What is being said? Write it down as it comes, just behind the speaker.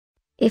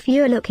If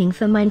you're looking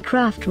for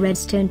Minecraft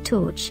redstone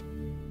torch,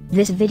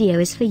 this video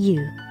is for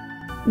you.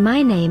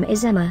 My name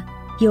is Emma,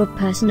 your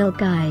personal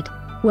guide.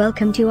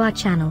 Welcome to our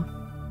channel.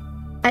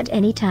 At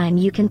any time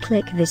you can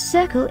click this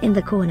circle in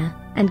the corner,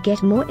 and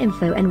get more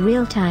info and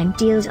real-time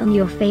deals on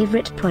your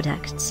favorite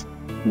products.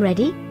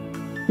 Ready?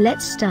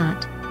 Let's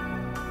start.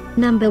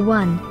 Number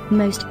 1,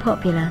 Most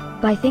Popular,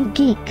 by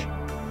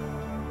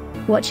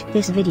ThinkGeek. Watch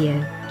this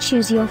video,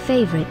 choose your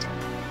favorite.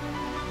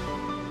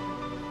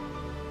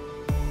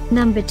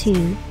 Number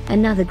 2,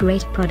 another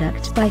great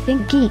product by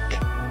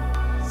ThinkGeek.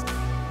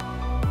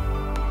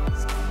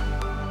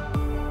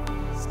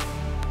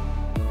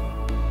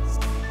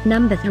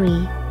 Number 3,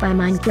 by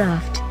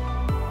Minecart.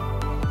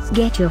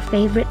 Get your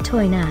favorite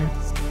toy now.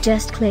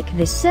 Just click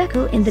this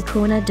circle in the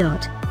corner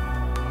dot.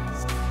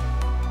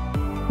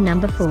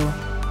 Number 4.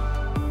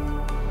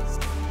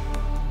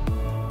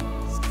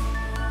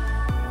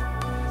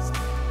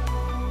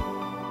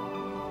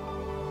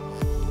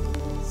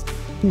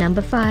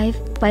 Number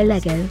 5, by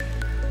Lego.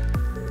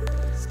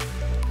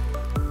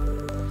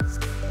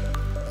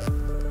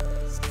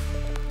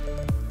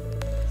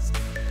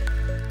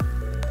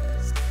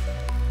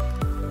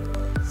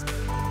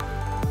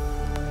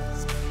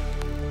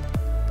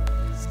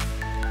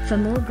 For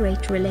more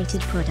great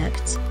related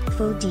products,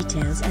 full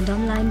details and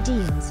online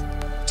deals,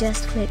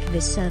 just click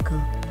this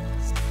circle.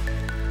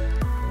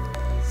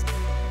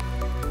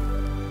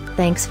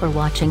 Thanks for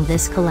watching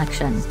this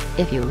collection.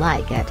 If you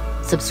like it,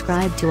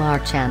 subscribe to our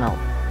channel.